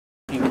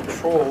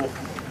control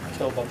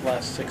until about the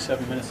last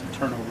 6-7 minutes of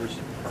turnovers.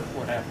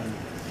 What happened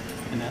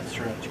in that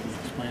stretch? Can you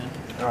explain it?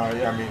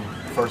 Yeah, I mean,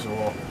 first of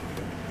all,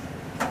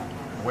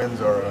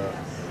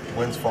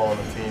 wins fall on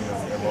the team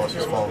and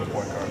losses fall on the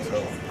point guard.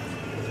 So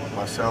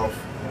myself,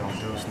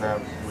 Deuce,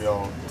 Snap, we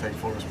all take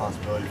full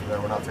responsibility for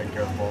that. We're not taking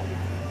care of the ball.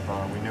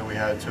 We knew we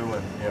had to,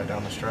 and yeah,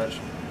 down the stretch,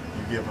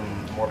 you give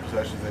them more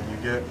possessions than you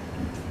get,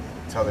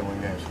 that's how they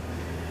win games.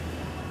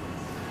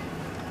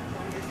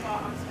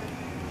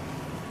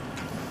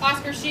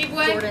 Oscar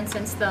Shebway. Jordan,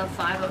 since the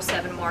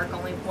 5:07 mark,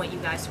 only point you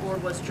guys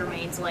scored was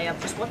Jermaine's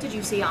layup. Just what did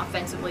you see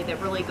offensively that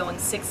really going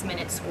 6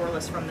 minutes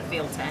scoreless from the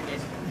field to end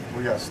it?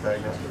 We got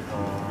stagnant.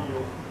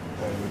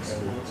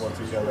 And once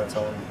again, that's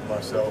on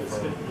myself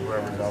or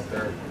whoever's out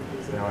there,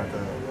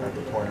 at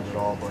the point of it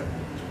all. But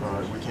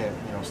we can't,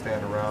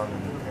 stand around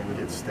and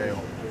get stale.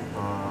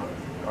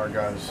 Our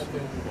guys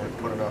have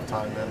put enough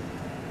time in,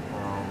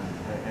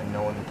 and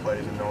knowing the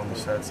plays and knowing the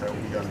sets that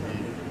we got to be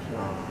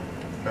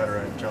better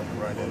at jumping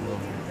right into them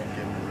and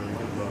getting a really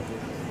good look.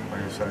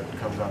 Like I said, it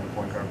comes down to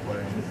point guard play,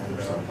 and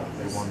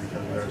they won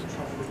because of theirs.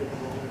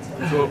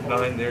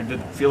 12-9 there. Did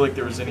it feel like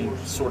there was any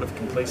sort of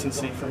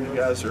complacency from you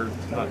guys, or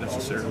not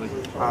necessarily?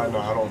 No, I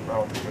don't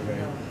think there's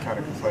any kind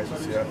of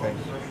complacency. I think,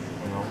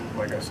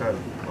 like I said,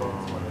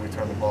 we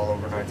turned the ball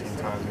over 19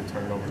 times. We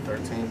turned it over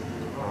 13.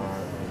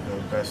 The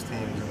best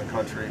teams in the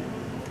country,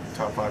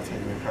 top 5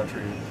 teams in the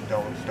country,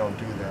 don't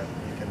do that.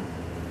 You can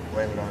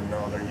blame it on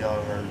they're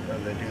young or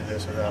they do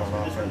this or that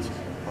on offense.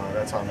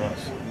 That's on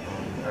us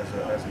as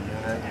a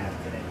unit,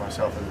 and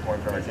myself as a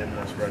point guard getting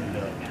us ready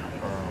to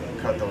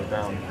cut those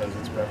down, because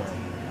it's been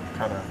a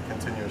kind of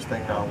continuous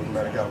thing now. We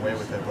might have got away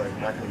with it, but we're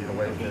not going to get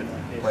away with it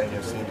playing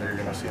against teams that you're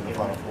going to see in the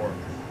Final Four.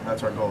 And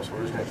that's our goal, so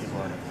we're just going to keep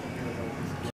learning.